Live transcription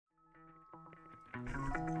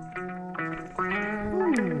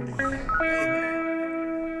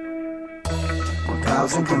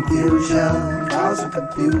causing confusion, causing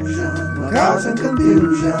confusion, we're causing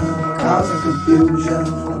confusion, we're causing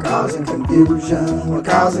confusion, we're causing confusion, we're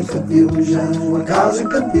causing confusion, we're causing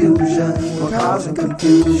confusion, we're causing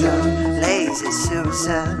confusion. Lazy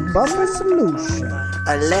Susan, Buffer solution.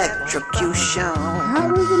 electrocution, High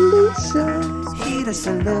resolution. heat a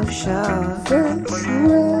solution. French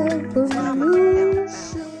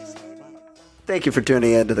revolution. Thank you for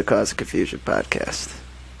tuning in to the Cause of Confusion podcast.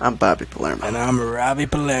 I'm Bobby Palermo. And I'm Robbie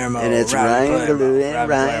Palermo. And it's Robbie Ryan Palermo. Galoo and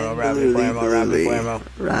Robbie Ryan Palermo.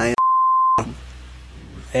 Ryan.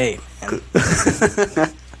 Hey, man.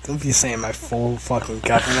 Don't be saying my full fucking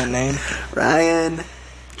government name. Ryan.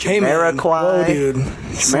 Hey, man. Whoa, dude.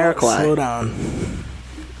 Jamiroquai. Slow down.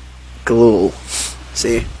 Galoo.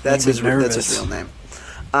 See, that's his nervous. real name.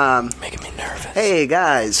 Making me nervous. Hey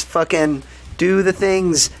guys, fucking do the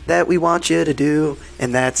things that we want you to do,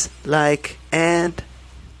 and that's like and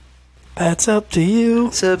That's up to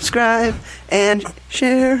you. subscribe and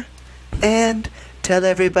share and tell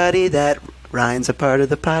everybody that Ryan's a part of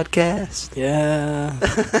the podcast. Yeah.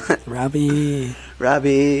 Robbie,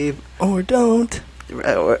 Or don't.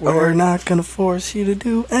 or We're not going to force you to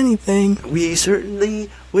do anything. we certainly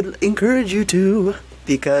would encourage you to,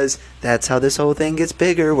 because that's how this whole thing gets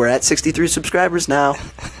bigger. We're at 63 subscribers now.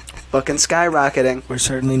 Fucking skyrocketing. We're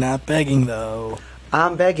certainly not begging, though.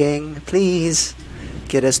 I'm begging, please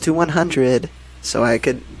get us to 100 so I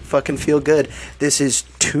could fucking feel good. This is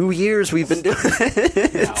 2 years we've been doing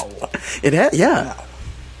it. No. It has, yeah. No.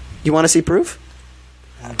 You want to see proof?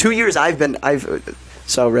 2 years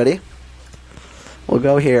so ready? We'll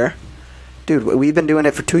go here. Dude, we've been doing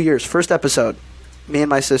it for 2 years. First episode, me and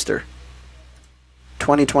my sister.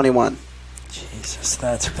 2021. Jesus,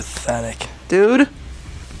 that's pathetic. Dude.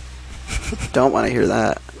 Don't want to hear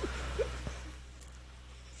that.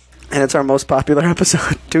 And it's our most popular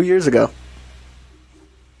episode 2 years ago.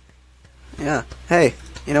 Yeah. Hey,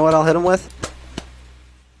 you know what I'll hit him with?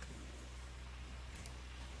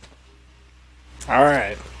 All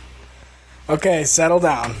right. Okay, settle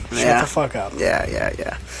down. Shut Yeah. the fuck up. Yeah.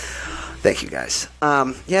 Thank you, guys.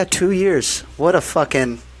 2 years. What a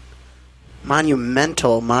fucking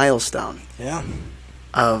monumental milestone Yeah.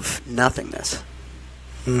 of nothingness.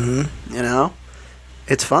 Mm-hmm. You know?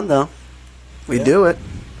 It's fun, though. We Yeah. do it.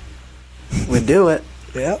 We do it.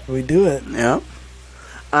 Yeah, we do it. Yeah.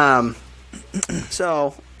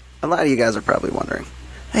 So, a lot of you guys are probably wondering,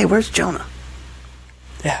 hey, where's Jonah?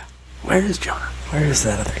 Yeah. Where is Jonah? Where is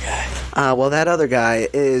that other guy? Well, that other guy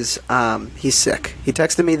is, he's sick. He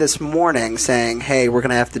texted me this morning saying, hey, we're going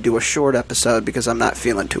to have to do a short episode because I'm not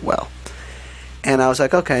feeling too well. And I was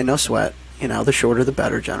like, okay, no sweat. You know, the shorter the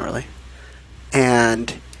better generally.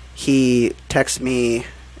 And he texted me,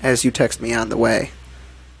 as you text me on the way,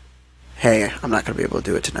 hey, I'm not going to be able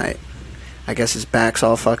to do it tonight. I guess his back's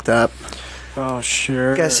all fucked up. Oh,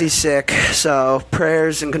 sure. Guess he's sick. So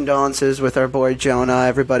prayers and condolences with our boy Jonah.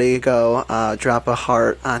 Everybody go drop a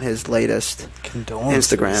heart on his latest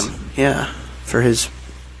Condolences. Instagram. Yeah, for his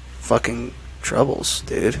fucking troubles,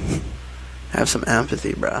 dude. Have some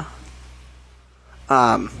empathy, bro.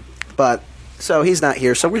 But so he's not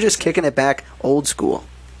here. So we're just kicking it back old school.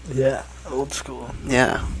 Yeah, old school.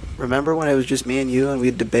 Yeah. Remember when it was just me and you and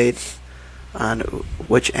we'd debate on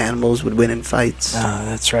which animals would win in fights?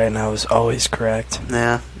 That's right, and I was always correct.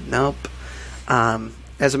 Yeah, nope.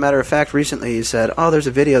 As a matter of fact, recently you said, oh, there's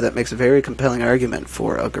a video that makes a very compelling argument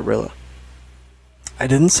for a gorilla. I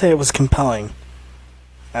didn't say it was compelling.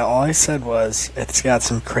 All I said was it's got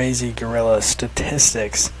some crazy gorilla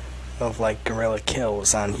statistics of, like, gorilla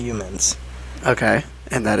kills on humans. Okay,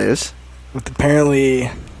 and that is? But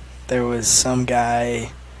apparently there was some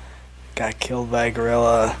guy got killed by a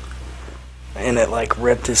gorilla and it, like,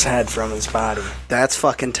 ripped his head from his body. That's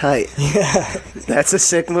fucking tight. Yeah. That's a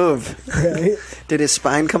sick move. Right? Did his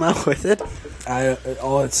spine come out with it?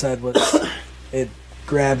 All it said was it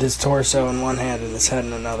grabbed his torso in one hand and his head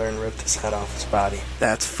in another and ripped his head off his body.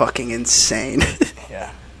 That's fucking insane.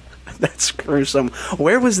 Yeah. That's gruesome.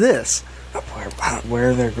 Where was this? Where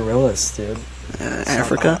are their gorillas, dude?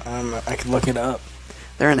 Africa? I could look it up.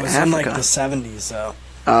 They're in It was Africa. in, like, the 70s, though.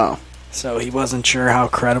 Oh. So he wasn't sure how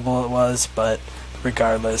credible it was, but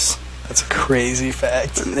regardless, that's a crazy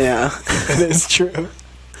fact. Yeah. It is true.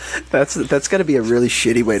 That's got to be a really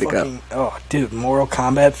shitty way to go. Fucking, oh, dude, Mortal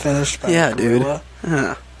Kombat finished by Yeah, a gorilla. dude.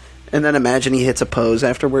 Yeah. And then imagine he hits a pose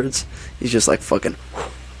afterwards. He's just like fucking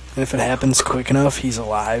And if it happens quick enough, he's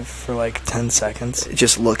alive for like 10 seconds.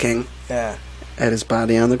 just looking Yeah. at his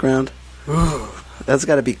body on the ground. Ooh. That's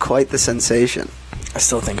got to be quite the sensation. I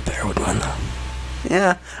still think Bear would win, though.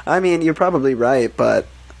 Yeah, I mean, you're probably right, but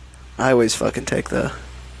I always fucking take the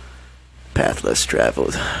path less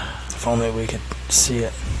traveled. If only we could see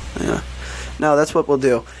it. Yeah. No, that's what we'll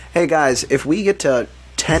do. Hey, guys, if we get to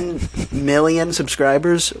 10 million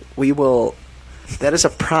subscribers, we will... That is a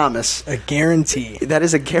promise. A guarantee. That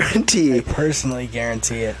is a guarantee. I personally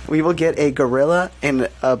guarantee it. We will get a gorilla and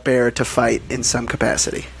a bear to fight in some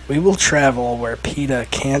capacity. We will travel where PETA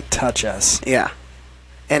can't touch us. Yeah.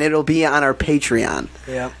 And it'll be on our Patreon.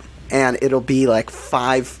 Yep. And it'll be like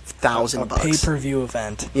 $5,000 A pay-per-view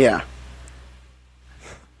event. Yeah.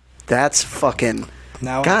 That's fucking...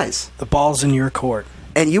 Now, guys. the ball's in your court.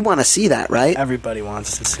 And you want to see that, right? Everybody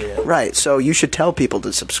wants to see it. Right. So you should tell people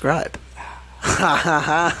to subscribe.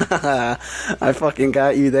 I fucking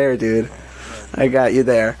got you there, dude. I got you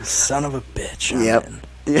there. Son of a bitch. Yep.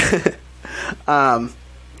 Yeah.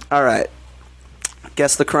 All right.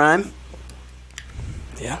 Guess the crime?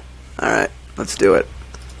 Yeah. All right. Let's do it.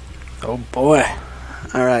 Oh, boy.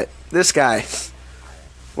 All right. This guy.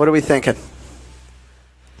 What are we thinking?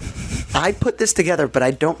 I put this together, but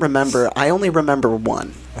I don't remember. I only remember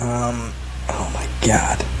one. Oh, my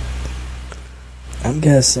God. I'm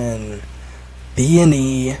guessing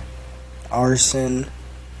B&E, arson,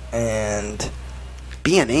 and...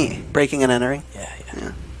 B&E. Breaking and entering?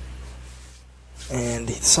 Yeah. And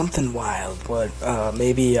something wild. What?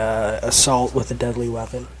 Maybe assault with a deadly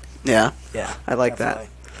weapon? Yeah. Yeah. I like definitely.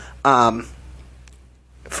 that.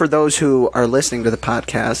 For those who are listening to the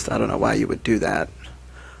podcast, I don't know why you would do that.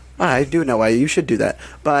 I do know why you should do that.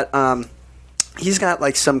 But he's got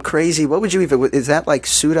like some crazy... What would you even... Is that like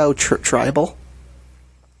pseudo-tribal?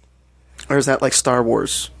 Or is that like Star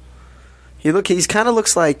Wars? He's kind of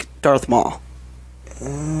looks like Darth Maul.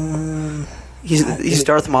 He's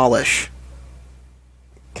Darth Maul-ish.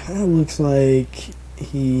 Kind of looks like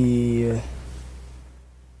he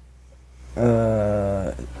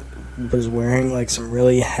was wearing like some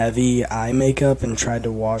really heavy eye makeup and tried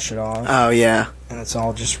to wash it off. Oh yeah, and it's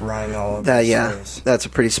all just running all over that. his Yeah, face. that's a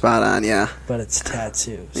pretty spot on. Yeah, but it's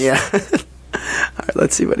tattoos. Yeah. All right,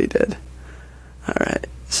 let's see what he did. All right,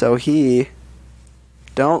 so he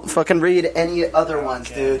don't fucking read any other ones,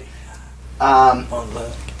 dude. One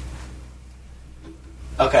look.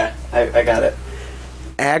 Okay, I got it.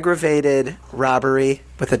 Aggravated robbery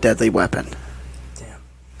with a deadly weapon. Damn.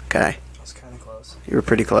 Okay. That was kind of close. You were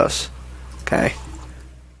pretty close. Okay.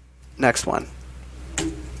 Next one.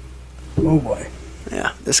 Oh boy.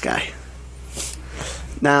 Yeah, this guy.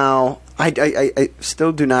 Now, I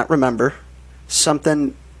still do not remember.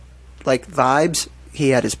 Something like vibes, he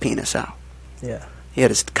had his penis out. Yeah. He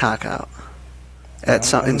had his cock out. In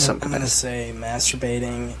some I'm going to capacity. say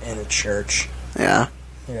masturbating in a church. Yeah.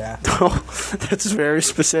 Yeah. Oh, that's very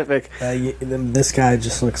specific. This guy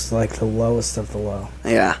just looks like the lowest of the low.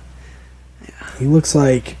 Yeah. He looks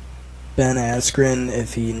like Ben Askren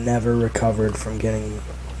if he never recovered from getting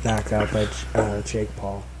knocked out by Jake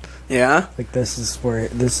Paul. Yeah? Like this is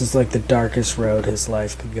like the darkest road his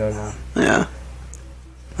life could go down. Yeah.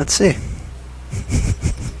 Let's see.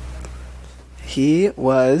 He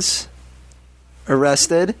was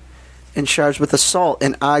arrested and charged with assault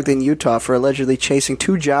in Ogden, Utah for allegedly chasing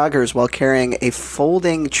two joggers while carrying a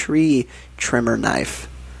folding tree trimmer knife.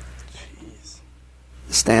 Jeez.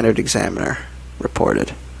 The Standard Examiner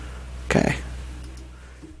reported. Okay.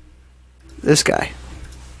 This guy.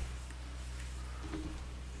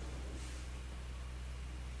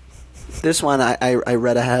 This one I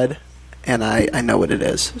read ahead, and I know what it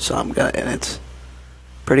is, so I'm gonna, and it's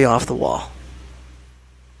pretty off the wall.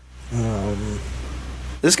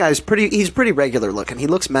 This guy's he's pretty regular looking. He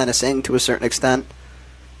looks menacing to a certain extent.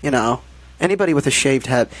 You know, anybody with a shaved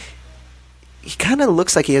head, he kind of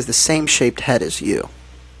looks like he has the same shaped head as you,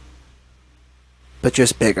 but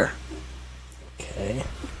just bigger. Okay.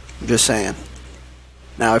 I'm just saying.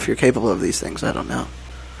 Now, if you're capable of these things, I don't know.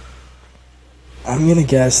 I'm gonna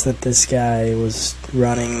guess that this guy was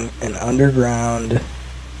running an underground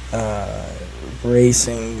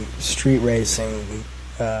street racing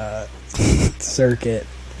circuit.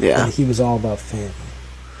 Yeah. And he was all about family.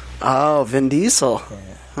 Oh, Vin Diesel.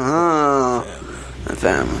 Yeah. Oh,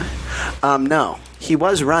 family. No, he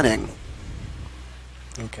was running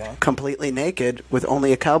Okay. completely naked with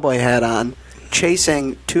only a cowboy hat on,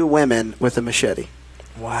 chasing two women with a machete.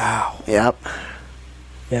 Wow. Yep.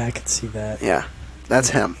 Yeah, I could see that. Yeah, that's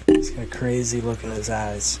him. He's got a crazy look in his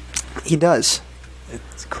eyes. He does.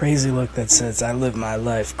 It's a crazy look that says, "I live my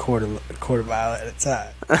life quarter mile at a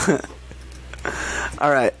time."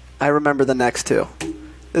 All right, I remember the next two.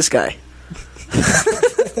 This guy.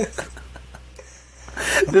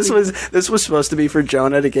 This was supposed to be for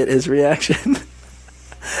Jonah to get his reaction.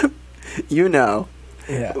 You know,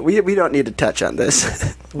 Yeah. We don't need to touch on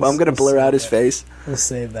this. Well, I'm going to blur out his face. We'll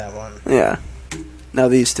save that one. Yeah. Now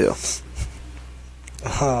these two.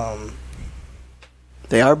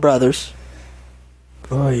 They are brothers.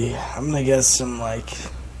 Boy, I'm gonna guess some like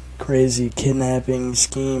crazy kidnapping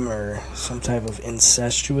scheme or some type of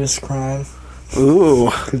incestuous crime. Ooh.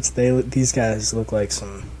 Because these guys look like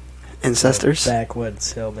some Ancestors?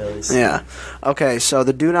 backwoods hillbillies. Yeah. Okay, so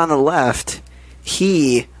the dude on the left,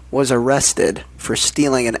 he was arrested for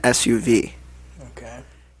stealing an SUV. Okay.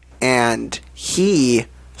 And he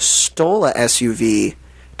stole a SUV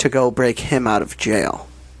to go break him out of jail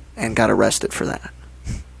and got arrested for that.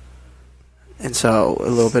 And so a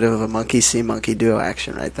little bit of a monkey see, monkey do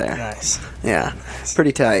action right there. Nice. Yeah.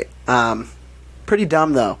 Pretty tight. Pretty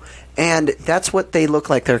dumb, though. And that's what they look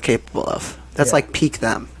like they're capable of. That's Yeah. like peak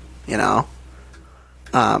them, you know?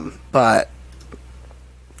 But,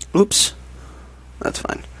 oops. That's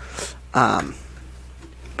fine.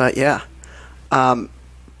 But, yeah.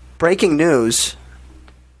 Breaking news,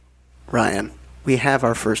 Ryan. We have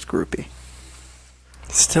our first groupie.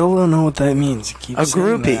 Still don't know what that means. You keep A saying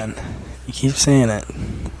groupie. that. You keep saying it.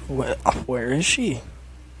 Where is she?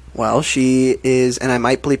 Well, she is, and I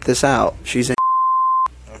might bleep this out. She's in.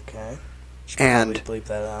 Okay. Should And- probably bleep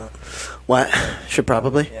that out. What? Should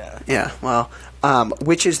probably? Yeah. Yeah, well,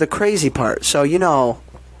 which is the crazy part. So, you know,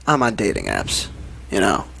 I'm on dating apps, you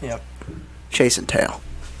know, Yep. chase and tail.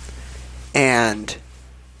 And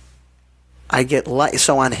I get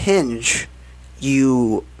so on Hinge,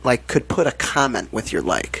 you, like, could put a comment with your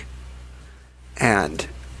like. And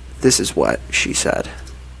this is what she said.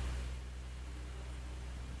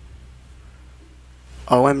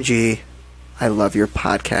 OMG, I love your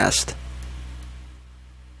podcast.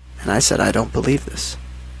 And I said, I don't believe this.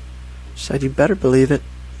 She said, you better believe it.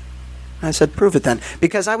 I said, prove it then.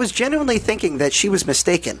 Because I was genuinely thinking that she was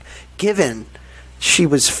mistaken, given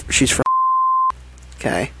she's from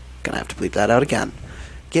okay, gonna have to bleep that out again.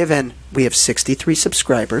 Given we have 63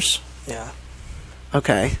 subscribers, Yeah.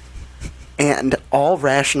 okay, and all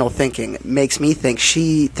rational thinking makes me think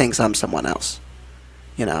she thinks I'm someone else,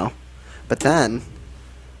 you know? But then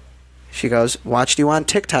she goes, watched you on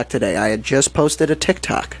TikTok today. I had just posted a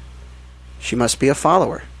TikTok. She must be a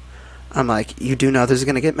follower. I'm like, you do know this is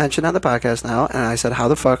going to get mentioned on the podcast now? And I said, how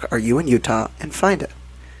the fuck are you in Utah? And find it.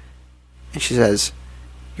 And she says,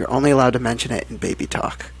 you're only allowed to mention it in baby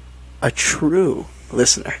talk. A true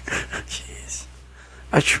listener. Jeez.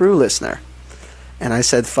 A true listener. And I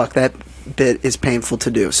said, fuck, that bit is painful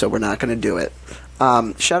to do, so we're not going to do it.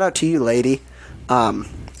 Shout out to you, lady.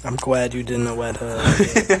 I'm glad you didn't wet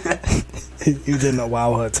her. You didn't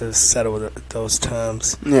allow her to settle those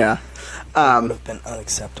terms. Yeah. That would have been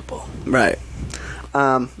unacceptable. Right.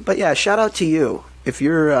 But yeah, shout out to you. If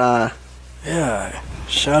you're Yeah.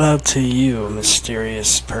 Shout out to you,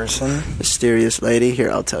 mysterious person. mysterious lady, here,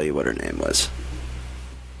 I'll tell you what her name was.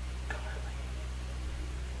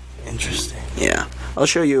 Interesting. Yeah. I'll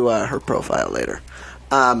show you her profile later.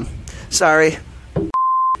 Sorry.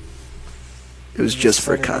 It was just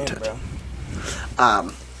for Said her name, content.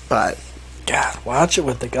 bro. But God, watch it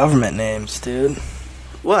with the government names, dude.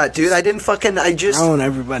 what, dude? I didn't fucking. I just. Throwing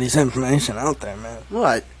everybody's information out there, man.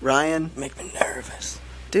 What, Ryan? Make me nervous.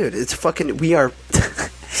 Dude, it's fucking. We are.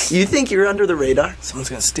 You think you're under the radar? Someone's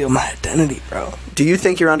gonna steal my identity, bro. Do you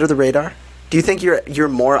think you're under the radar? Do you think you're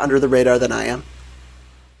more under the radar than I am?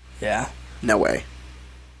 Yeah. No way.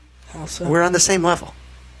 How so? We're on the same level.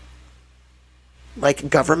 Like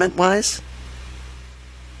government-wise.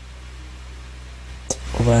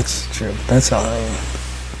 Well, that's true. That's all.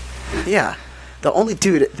 Yeah. The only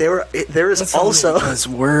dude there is also That's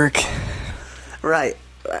work. right.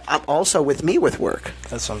 I'm also with me with work.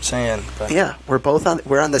 That's what I'm saying. But Yeah, we're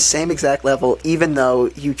on the same exact level, even though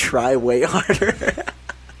you try way harder.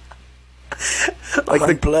 I'm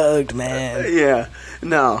unplugged, man. Yeah,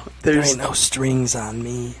 no, There there's ain't no strings on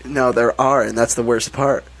me. no, there are, and that's the worst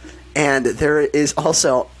part. And there is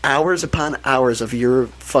also hours upon hours of your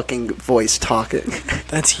fucking voice talking.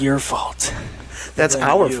 That's your fault. That's Blame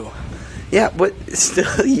our you. Yeah, but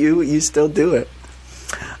still, you still do it.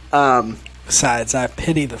 Besides, I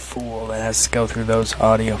pity the fool that has to go through those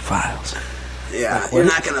audio files. Yeah, What- you're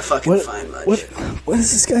not gonna fucking What, find much. what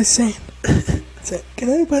is this guy saying? Can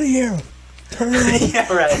anybody hear him? Turn it up.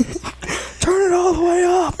 Yeah, right. Turn it all the way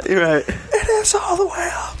up. You're right. It is all the way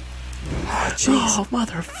up. Oh, jeez. Oh,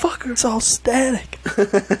 motherfucker. It's all static.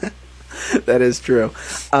 That is true.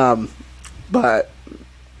 But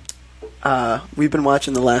we've been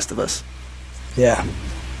watching The Last of Us. Yeah.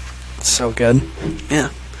 It's so good. Yeah.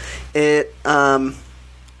 It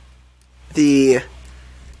the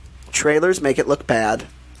trailers make it look bad.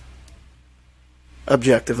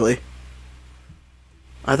 Objectively.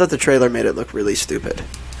 I thought the trailer made it look really stupid.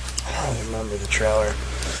 I don't remember the trailer.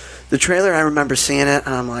 The trailer, I remember seeing it,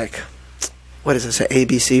 and I'm like, what is this, an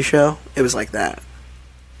ABC show? It was like that.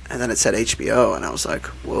 And then it said HBO, and I was like,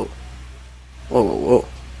 whoa. Whoa, whoa, whoa.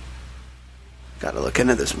 Got to look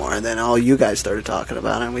into this more. And then all you guys started talking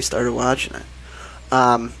about it, and we started watching it.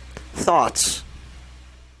 Thoughts?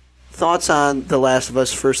 Thoughts on The Last of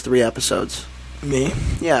Us first 3 episodes? Me?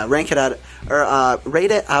 Yeah, rank it out, or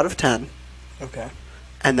rate it out of 10, Okay.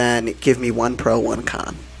 and then give me 1 pro, 1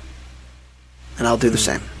 con. And I'll do the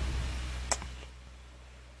same.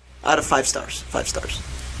 Out of 5 stars. 5 stars.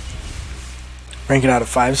 Rank it out of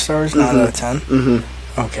 5 stars, not out of 10?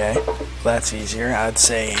 Mm-hmm. Okay. That's easier. I'd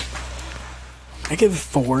say I give it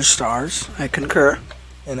 4 stars. I concur.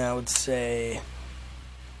 And I would say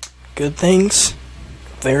good things.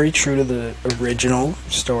 Very true to the original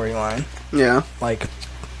storyline. Yeah. Like,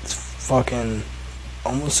 it's fucking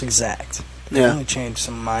almost exact. They Yeah. only changed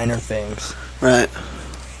some minor things. Right.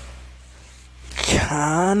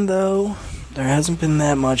 Con, though, there hasn't been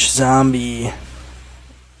that much zombie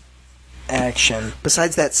action.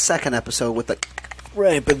 Besides that second episode with the...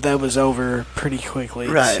 Right, but that was over pretty quickly,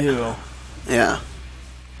 Right. too. Yeah.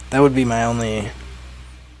 That would be my only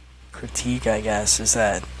critique, I guess, is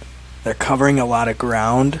that they're covering a lot of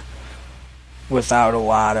ground without a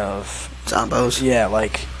lot of, Zombos. yeah,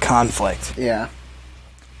 like, conflict. Yeah.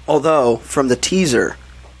 Although, from the teaser,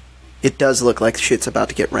 it does look like shit's about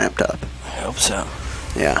to get ramped up. I hope so.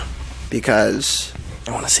 Yeah. Because...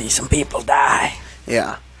 I want to see some people die.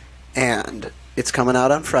 Yeah. And it's coming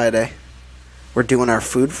out on Friday. We're doing our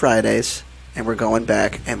Food Fridays, and we're going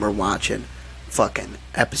back and we're watching fucking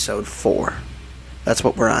episode 4. That's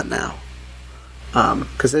what we're on now.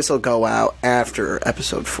 Because this will go out after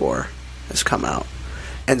episode 4 has come out.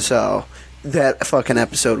 And so, that fucking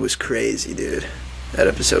episode was crazy, dude. That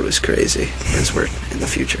episode was crazy, because we're in the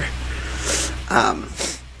future.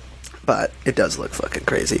 But it does look fucking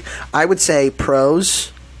crazy. I would say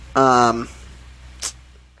pros, or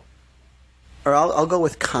I'll go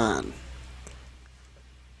with con.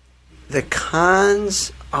 The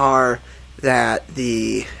cons are that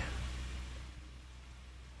the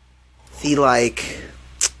like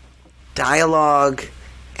dialogue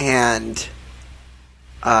and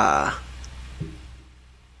kind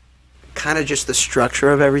of just the structure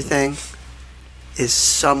of everything is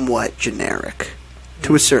somewhat generic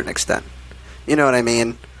to a certain extent. You know what I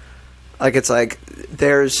mean? Like, it's like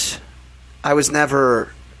I was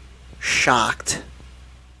never shocked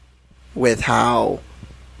with how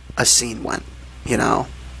a scene went, you know?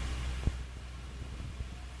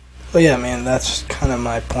 Well, yeah, man, that's kind of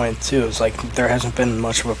my point, too. It's like there hasn't been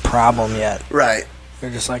much of a problem yet. Right. They're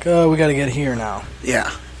just like, oh, we got to get here now. Yeah.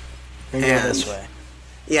 We can go this way.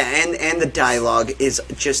 Yeah, and the dialogue is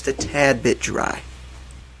just a tad bit dry.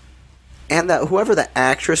 And that whoever the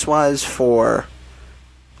actress was for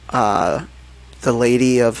the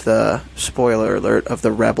lady of the, spoiler alert, of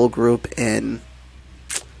the rebel group in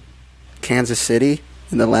Kansas City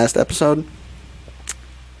in the last episode.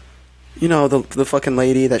 You know, the fucking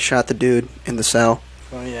lady that shot the dude in the cell.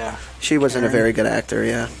 Oh, yeah. She wasn't Karen. a very good actor,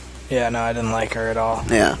 yeah. Yeah, no, I didn't like her at all.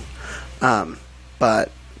 Yeah.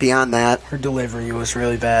 But beyond that... Her delivery was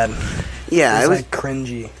really bad. Yeah, it was like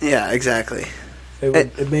cringy. Yeah, exactly.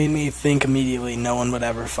 It made me think immediately no one would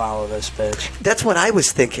ever follow this bitch. That's what I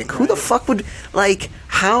was thinking. Who the fuck would, like,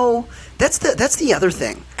 how... That's the other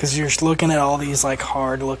thing. Because you're just looking at all these, like,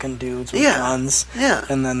 hard-looking dudes with guns. Yeah.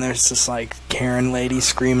 And then there's this, like, Karen lady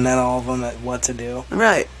screaming at all of them at what to do.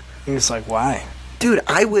 Right. You're just like, why? Dude,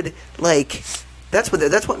 I would, like... That's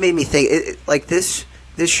what made me think... like, this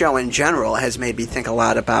show in general has made me think a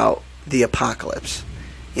lot about the apocalypse,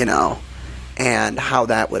 you know? And how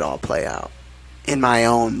that would all play out in my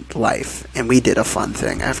own life. And we did a fun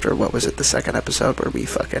thing after, what was it, the second episode where we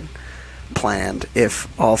fucking planned if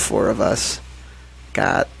all 4 of us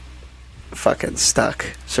got fucking stuck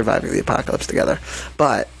surviving the apocalypse together.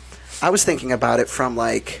 But I was thinking about it from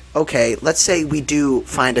like, okay, let's say we do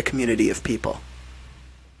find a community of people.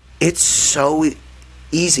 It's so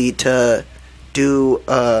easy to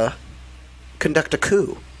conduct a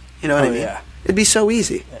coup. You know what I mean? Yeah. It'd be so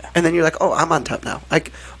easy. Yeah. And then you're like, oh, I'm on top now.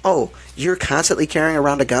 Like, oh, you're constantly carrying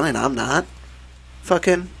around a gun and I'm not?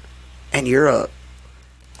 Fucking. And you're a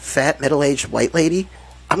fat, middle-aged white lady?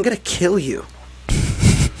 I'm gonna kill you.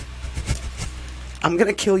 I'm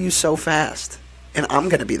gonna kill you so fast. And I'm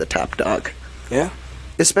gonna be the top dog. Yeah.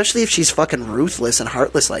 Especially if she's fucking ruthless and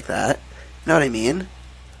heartless like that. You know what I mean?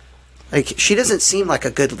 Like, she doesn't seem like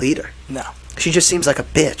a good leader. No. She just seems like a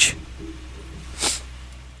bitch.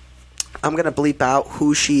 I'm gonna bleep out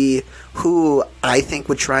who I think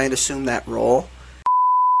would try and assume that role.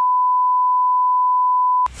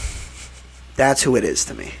 That's who it is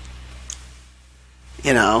to me.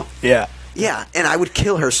 You know? Yeah. Yeah, and I would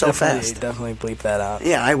kill her so fast. Definitely bleep that out.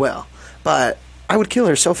 Yeah, I will. But I would kill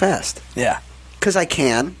her so fast. Yeah. Because I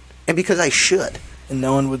can, and because I should. And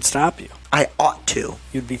no one would stop you. I ought to.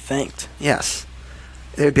 You'd be thanked. Yes.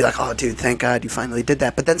 They'd be like, oh, dude, thank God you finally did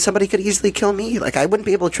that. But then somebody could easily kill me. Like, I wouldn't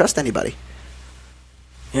be able to trust anybody.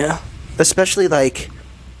 Yeah. Especially, like,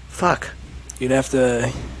 fuck. You'd have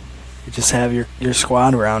to just have your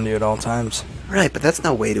squad around you at all times. Right, but that's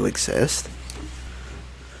no way to exist.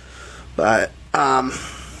 But,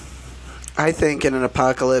 I think in an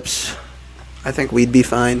apocalypse, I think we'd be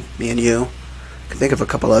fine, me and you. I can think of a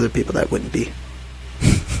couple other people that wouldn't be.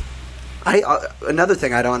 Another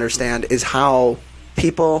thing I don't understand is how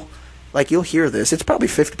people, like, you'll hear this, it's probably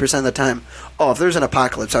 50% of the time, oh, if there's an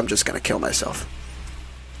apocalypse, I'm just going to kill myself.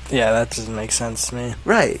 Yeah, that doesn't make sense to me.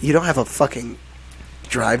 Right, you don't have a fucking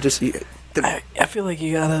drive to see... I feel like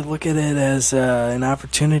you gotta look at it as an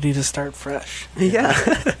opportunity to start fresh. Yeah.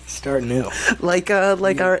 Start new. like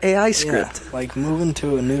our AI script. Yeah, like moving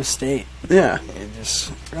to a new state. Yeah. It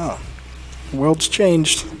just, world's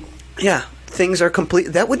changed. Yeah, things are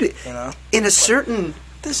complete. That would be, You know? in a certain...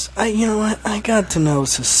 You know what? I got to know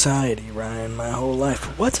society, Ryan, my whole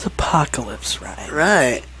life. What's apocalypse, Ryan?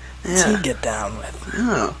 Right. What's Yeah. he get down with?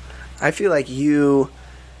 Oh. I feel like you,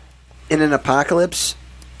 in an apocalypse,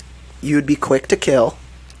 you would be quick to kill.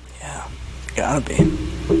 Yeah, gotta be.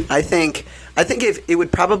 I think if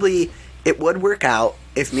it would work out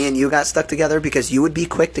if me and you got stuck together, because you would be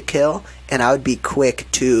quick to kill and I would be quick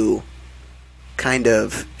to kind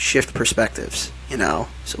of shift perspectives, you know?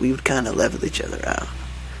 So we would kind of level each other out,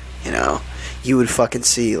 you know? You would fucking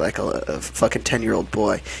see like a fucking 10-year-old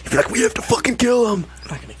boy. You'd be like, we have to fucking kill him.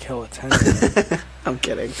 I'm not gonna kill a 10. I'm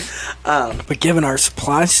kidding. But given our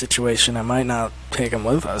supply situation, I might not take him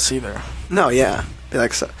with us either. No, yeah. Be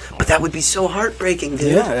like, so, but that would be so heartbreaking,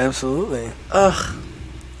 dude. Yeah, absolutely. Ugh.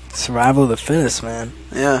 Survival of the fittest, man.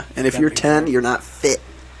 Yeah, and if That'd you're be 10, great. you're not fit.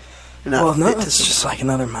 You're not Well, no, fit to it's just survive. like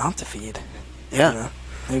another mouth to feed. Yeah, You know?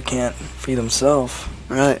 Who can't feed himself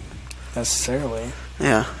right. necessarily.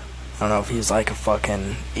 Yeah, I don't know if he's like a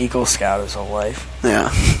fucking Eagle Scout his whole life.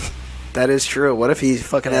 yeah. That is true. What if he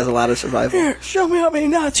fucking has a lot of survival? Here, show me how many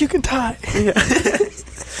knots you can tie. Yeah.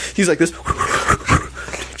 He's like this.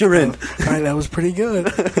 You're in. Right, that was pretty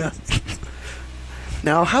good.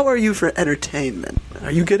 Now, how are you for entertainment?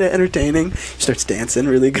 Are you good at entertaining? He starts dancing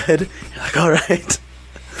really good. You're like, all right.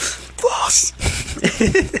 Floss.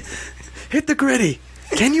 Hit the gritty.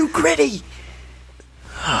 Can you gritty?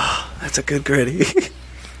 Oh, that's a good gritty.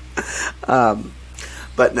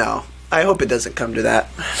 But no, I hope it doesn't come to that.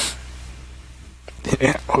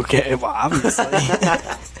 Yeah, okay, well, obviously.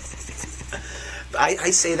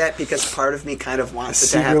 I say that because part of me kind of I wants it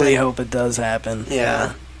to happen. secretly hope it does happen.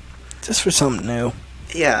 Yeah. Just for something new.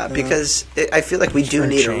 Yeah, because I feel like we Just do for a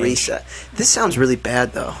need a change. reset. This sounds really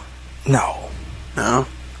bad, though. No. No?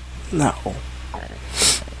 No.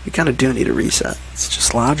 We kind of do need a reset. It's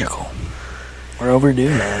just logical. We're overdue,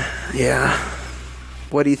 man. Yeah.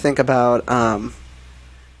 What do you think about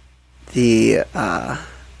they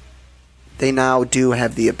now do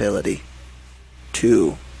have the ability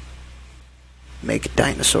to make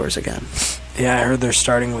dinosaurs again. Yeah, I heard they're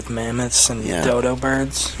starting with mammoths and Yeah. dodo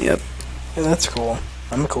birds. Yep. Yeah, that's cool.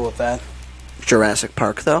 I'm cool with that. Jurassic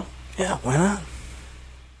Park, though. Yeah, why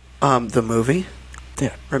not? The movie.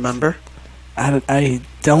 Yeah. Remember? I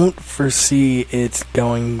don't foresee it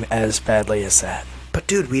going as badly as that. But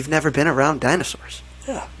dude, we've never been around dinosaurs.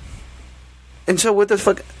 Yeah. And so what the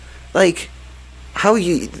fuck, like, how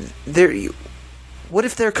what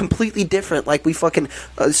if they're completely different? Like we fucking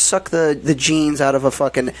suck the genes out of a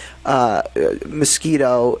fucking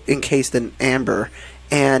mosquito encased in amber,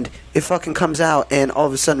 and it fucking comes out, and all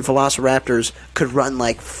of a sudden velociraptors could run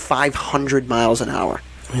like 500 miles an hour.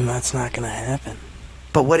 I mean, that's not going to happen.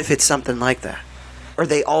 But what if it's something like that? Or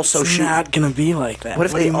they also It's shoot... not going to be like that. What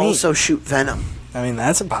if do they you mean? also shoot venom? I mean,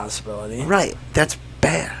 that's a possibility. Right. That's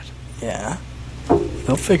bad. Yeah.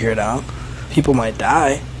 They'll figure it out. People might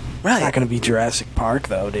die. Right. It's not going to be Jurassic Park,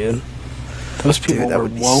 though, dude. Those people Dude, that were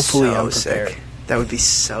would be woefully so unprepared. sick. That would be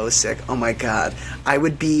so sick. Oh my god. I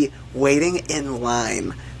would be waiting in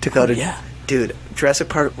line to go to... yeah. Dude, Jurassic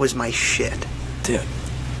Park was my shit. Dude.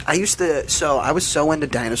 I was so into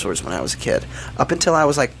dinosaurs when I was a kid. Up until I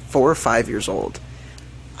was like 4 or 5 years old.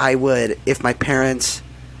 I would, if my parents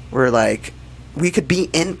were like... We could be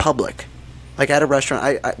in public. Like at a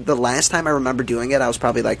restaurant. The last time I remember doing it, I was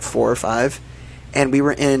probably like 4 or 5. And we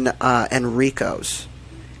were in Enrico's.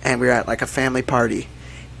 and we were at like a family party,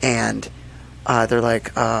 and they're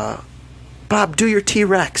like, Bob, do your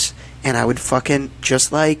T-Rex, and I would fucking,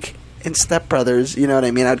 just like in Step Brothers, you know what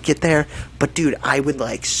I mean? I'd get there, but dude, I would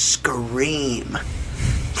like scream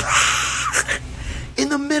in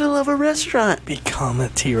the middle of a restaurant. Become a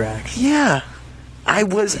T-Rex. Yeah, I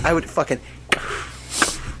would fucking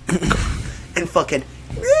and fucking.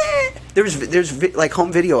 There's like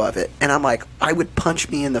home video of it, and I'm like, I would punch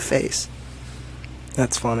me in the face.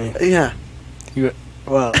 That's funny. Yeah.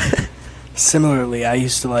 Well, similarly, I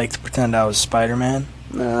used to like to pretend I was Spider-Man.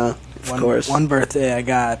 Of course. One birthday, I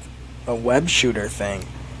got a web shooter thing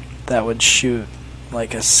that would shoot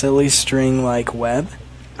like a silly string like web.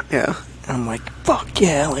 Yeah. And I'm like, fuck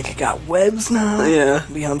yeah, like I got webs now. Yeah.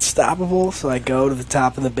 Be unstoppable. So I go to the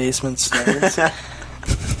top of the basement stairs.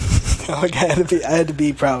 Like I had to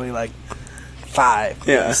be probably like 5,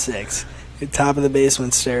 Yeah. 6. The top of the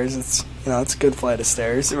basement stairs. It's it's a good flight of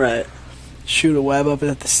stairs. Right. Shoot a web up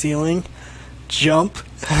at the ceiling. Jump.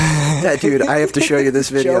 Yeah, dude, I have to show you this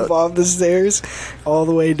video. Jump off the stairs all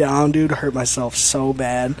the way down, dude. Hurt myself so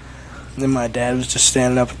bad. And then my dad was just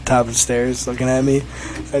standing up at the top of the stairs looking at me.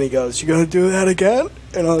 And he goes, "You gonna do that again?"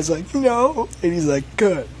 And I was like, "No." And he's like,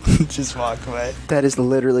 "Good." Just walked away. That is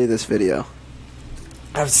literally this video.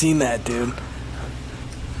 I've seen that, dude.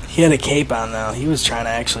 He had a cape on, though. He was trying to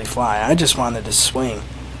actually fly. I just wanted to swing.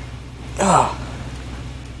 Oh.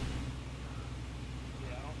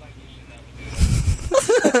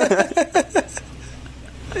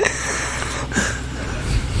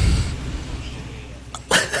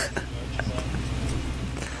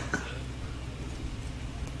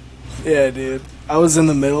 Yeah, dude. I was in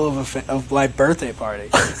the middle of my birthday party.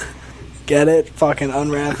 Get it? Fucking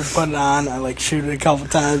unwrap it, put it on. I like shoot it a couple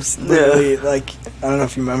times. Literally, like, I don't know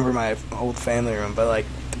if you remember my old family room, but like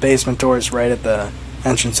the basement door is right at the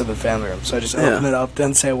entrance of the family room. So I just opened it up,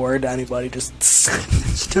 didn't say a word to anybody, just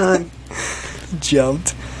It's time.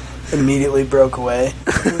 jumped, and immediately broke away.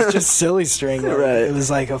 It was just silly string. Like, Right. It was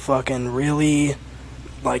like a fucking really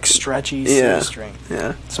like stretchy silly string.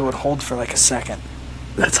 Yeah. So it would hold for like a second.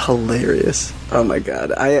 That's hilarious. Oh my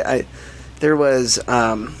god. There was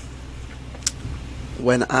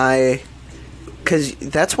because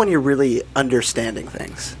that's when you're really understanding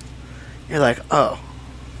things. You're like, oh,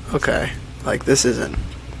 okay, like this isn't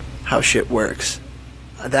how shit works.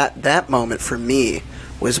 That moment for me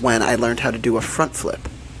was when I learned how to do a front flip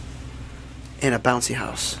in a bouncy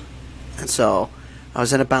house. And so I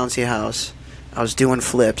was in a bouncy house, I was doing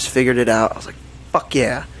flips, figured it out. I was like, fuck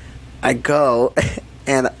yeah. I go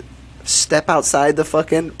and step outside the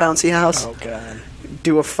fucking bouncy house. Oh god.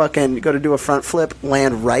 Go to do a front flip,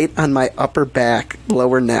 land right on my upper back,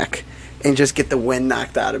 lower neck, and just get the wind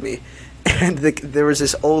knocked out of me. And there was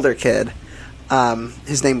this older kid.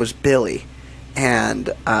 His name was Billy. And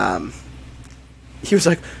he was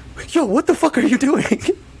like, yo, what the fuck are you doing?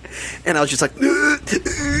 And I was just like,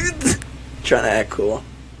 trying to act cool.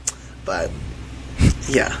 But,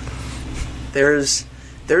 yeah. There's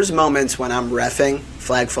moments when I'm reffing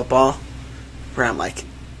flag football where I'm like,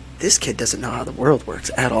 this kid doesn't know how the world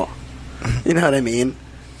works at all. You know what I mean?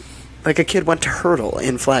 Like a kid went to hurdle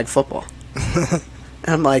in flag football. And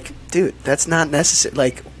I'm like, dude, that's not necessary.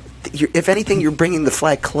 Like, if anything, you're bringing the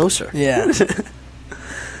flag closer. Yeah.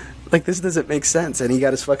 Like, this doesn't make sense. And he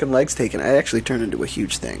got his fucking legs taken. I actually turned into a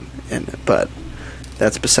huge thing. But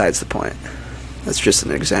that's besides the point. That's just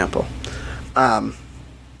an example. But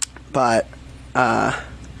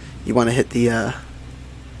you want to hit the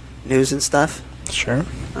news and stuff? Sure.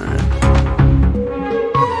 All right.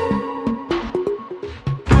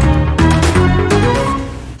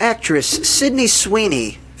 Actress Sydney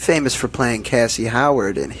Sweeney, famous for playing Cassie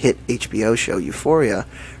Howard in hit HBO show Euphoria,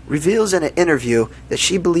 reveals in an interview that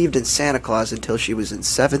she believed in Santa Claus until she was in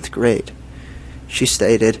 7th grade. She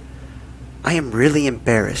stated, "I am really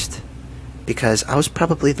embarrassed because I was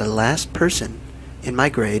probably the last person in my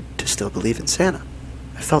grade to still believe in Santa.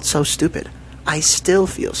 I felt so stupid. I still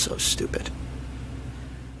feel so stupid."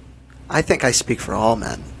 I think I speak for all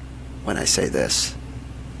men when I say this.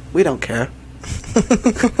 We don't care.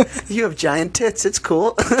 You have giant tits. It's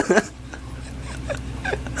cool.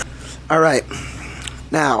 All right.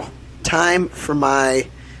 Now, time for my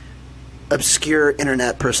obscure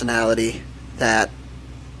internet personality that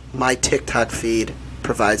my TikTok feed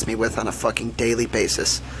provides me with on a fucking daily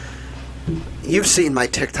basis. You've seen my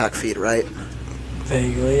TikTok feed, right?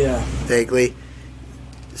 Vaguely, yeah. Vaguely.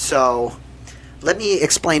 So, let me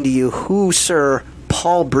explain to you who Sir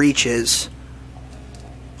Paul Breach is.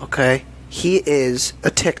 Okay? He is a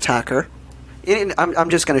TikToker. And I'm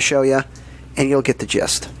just going to show you, and you'll get the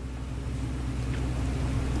gist.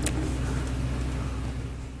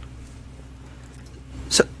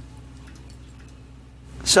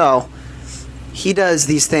 So he does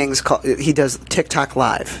these things. He does TikTok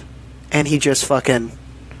Live, and he just fucking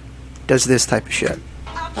does this type of shit.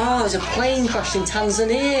 Oh, there's a plane crashed in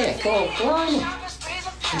Tanzania. God, blimey.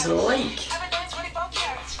 Into the lake.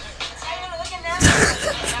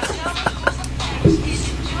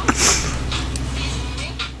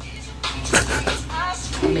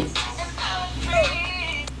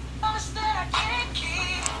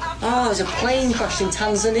 Oh, there's a plane crashed in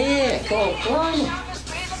Tanzania. God, blimey.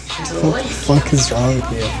 Into the lake. What the fuck is wrong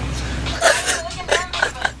with you?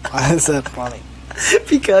 Why is that funny?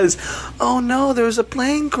 Because, oh no, there was a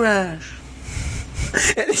plane crash.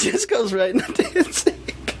 And it just goes right into dancing.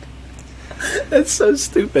 That's so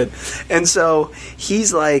stupid. And so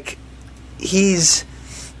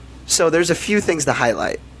so there's a few things to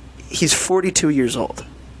highlight. He's 42 years old.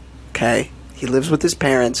 Okay? He lives with his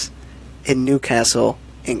parents in Newcastle,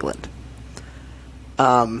 England.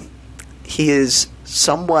 He is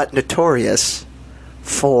somewhat notorious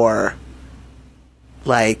for,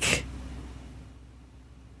 like,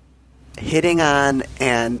 hitting on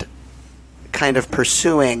and kind of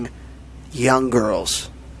pursuing young girls.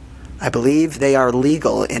 I believe they are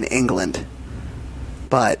legal in England,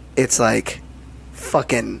 but it's like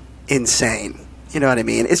fucking insane. You know what I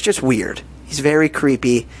mean? It's just weird. He's very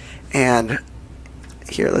creepy, and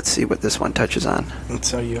here, let's see what this one touches on. And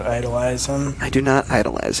so you idolize him? I do not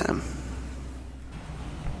idolize him.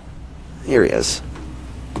 Here he is.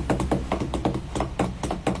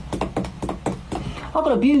 I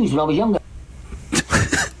got abused when I was younger.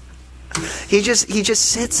 He just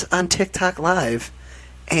sits on TikTok Live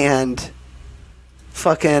and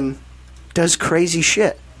fucking does crazy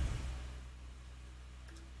shit.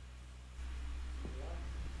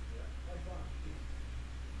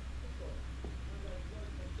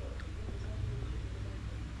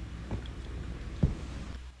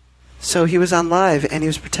 So he was on live and he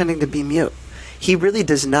was pretending to be mute. He really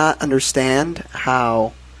does not understand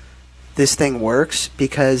how this thing works,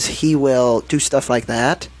 because he will do stuff like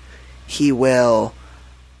that. He will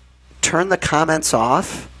turn the comments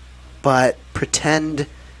off, but pretend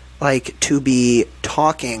like to be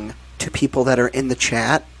talking to people that are in the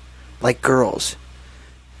chat, like girls.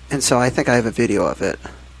 And so I think I have a video of it.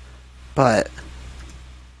 But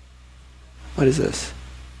what is this?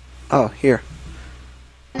 Oh, here.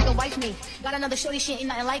 Nigga wife me. Got another shorty, she ain't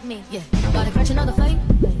nothing like me. Yeah, gotta catch another fight.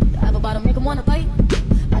 I have a bottom, make him wanna fight.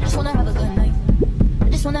 I just wanna have a good night. I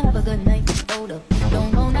just wanna have a good night. Hold up, don't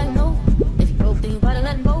go now, no. If you broke, then you gotta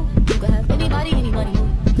let him go. You can have anybody, any money.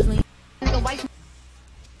 Cause when you nigga wife me.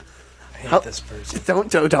 I hate this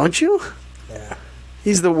person. Don't you? Yeah.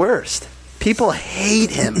 He's the worst. People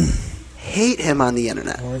hate him. Hate him on the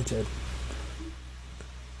internet. Warranted.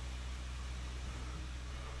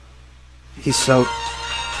 He's so...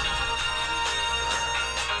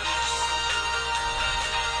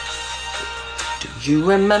 Do you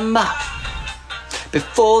remember?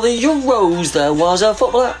 Before the Euros there was a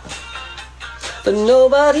footballer but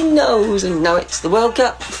nobody knows, and now it's the World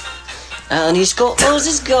Cup. And he scored us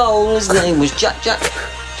his goal, his name was Jack.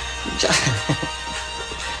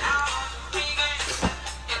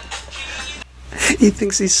 He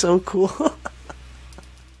thinks he's so cool.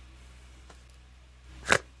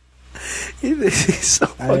 He thinks he's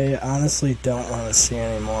so I honestly don't want to see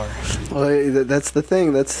anymore. Well, that's the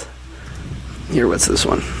thing. Here, what's this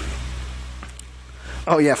one?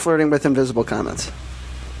 Oh, yeah, flirting with invisible comments.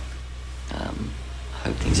 I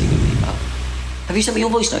hope things are going to be well. Have you sent me your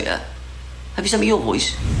voice note yet? Have you sent me your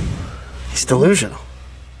voice? He's delusional.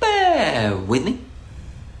 Bear with me.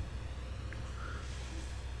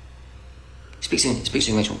 Speak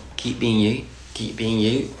soon, Rachel. Keep being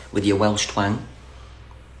you with your Welsh twang.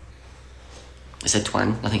 I said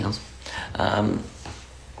twang, nothing else.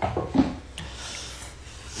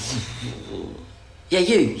 Yeah,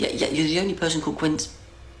 you. Yeah, you're the only person called Quint.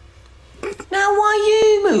 Now, why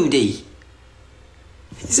you, Moody?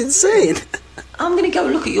 He's insane. I'm going to go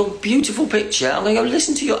look at your beautiful picture. I'm going to go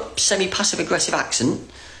listen to your semi-passive-aggressive accent.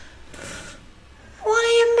 What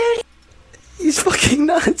are you, Moody? He's fucking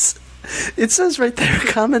nuts. It says right there,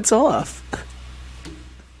 comments off.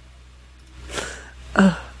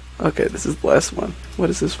 Okay, this is the last one. What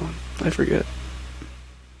is this one? I forget.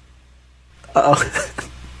 Uh-oh.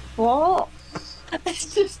 What?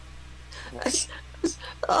 It's just.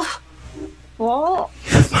 What?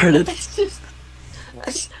 Farted. It's just.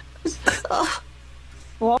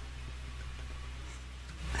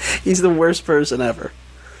 He's the worst person ever.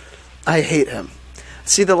 I hate him.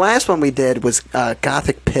 See, the last one we did was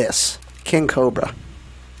Gothic Piss, King Cobra.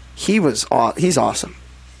 He's awesome.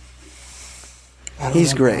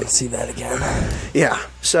 He's I great. don't see that again. Yeah.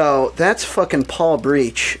 So that's fucking Paul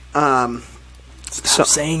Breach. Stop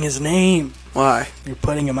saying his name. Why? You're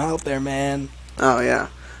putting him out there, man. Oh, yeah.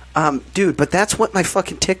 Dude, but that's what my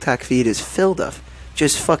fucking TikTok feed is filled of.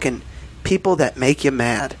 Just fucking people that make you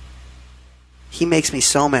mad. He makes me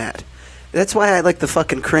so mad. That's why I like the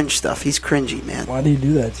fucking cringe stuff. He's cringy, man. Why do you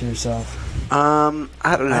do that to yourself? I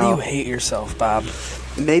don't know. How do you hate yourself, Bob?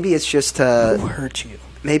 Maybe it's just Who hurt you?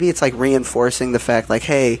 maybe it's like reinforcing the fact, like,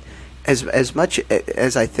 hey, as much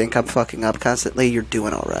as I think I'm fucking up constantly, you're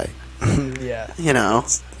doing all right. Yeah. You know?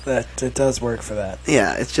 That it does work for that.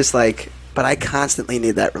 Yeah, it's just like, but I constantly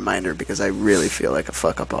need that reminder because I really feel like a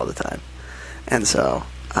fuck up all the time. And so,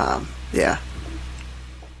 yeah.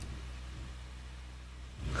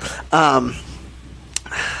 All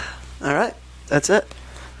right, that's it.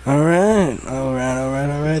 All right.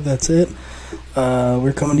 That's it.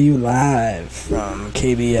 We're coming to you live from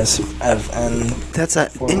KBSFN. That's an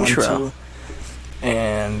intro.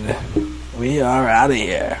 And we are out of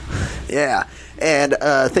here. Yeah. And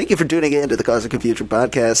thank you for tuning in to the Cause of Confusion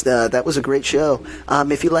podcast. That was a great show.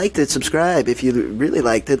 If you liked it, subscribe. If you really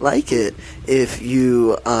liked it, like it. If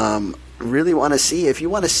you really want to see, if you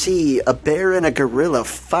want to see a bear and a gorilla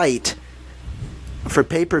fight for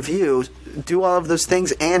pay-per-view, do all of those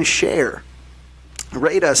things and share.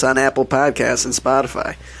 Rate us on Apple Podcasts and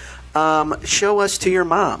Spotify. Show us to your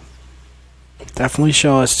mom. Definitely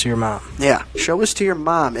show us to your mom. Yeah, show us to your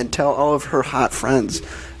mom and tell all of her hot friends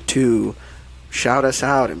to shout us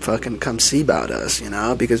out and fucking come see about us, you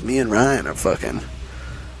know, because me and Ryan are fucking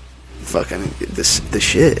the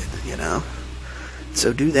shit, you know.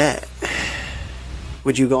 So do that.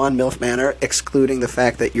 Would you go on MILF Manor, excluding the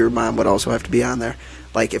fact that your mom would also have to be on there?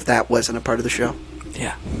 Like, if that wasn't a part of the show?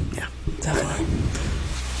 Yeah. Yeah. Definitely.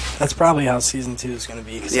 That's probably how season 2 is going to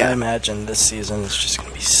be, because Yeah. I imagine this season is just going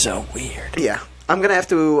to be so weird. Yeah. I'm going to have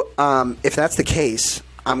to, if that's the case,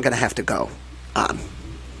 I'm going to have to go on.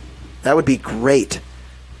 That would be great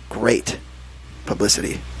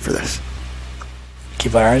publicity for this.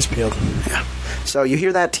 Keep our eyes peeled. Yeah. So you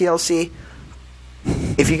hear that, TLC?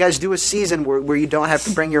 If you guys do a season where you don't have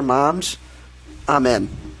to bring your moms, I'm in.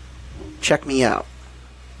 Check me out,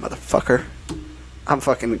 motherfucker. I'm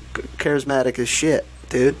fucking charismatic as shit,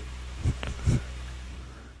 dude.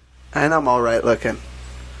 And I'm alright looking.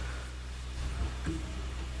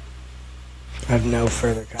 I have no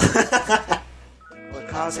further comment. We're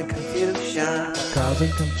causing confusion.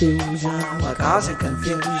 Causing confusion. We're causing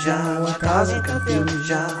confusion. We're causing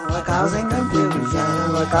confusion. We're causing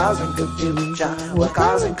confusion. We're causing confusion. We're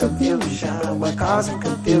causing confusion. We're causing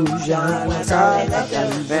confusion. We're causing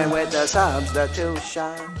confusion. And with the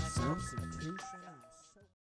substitution.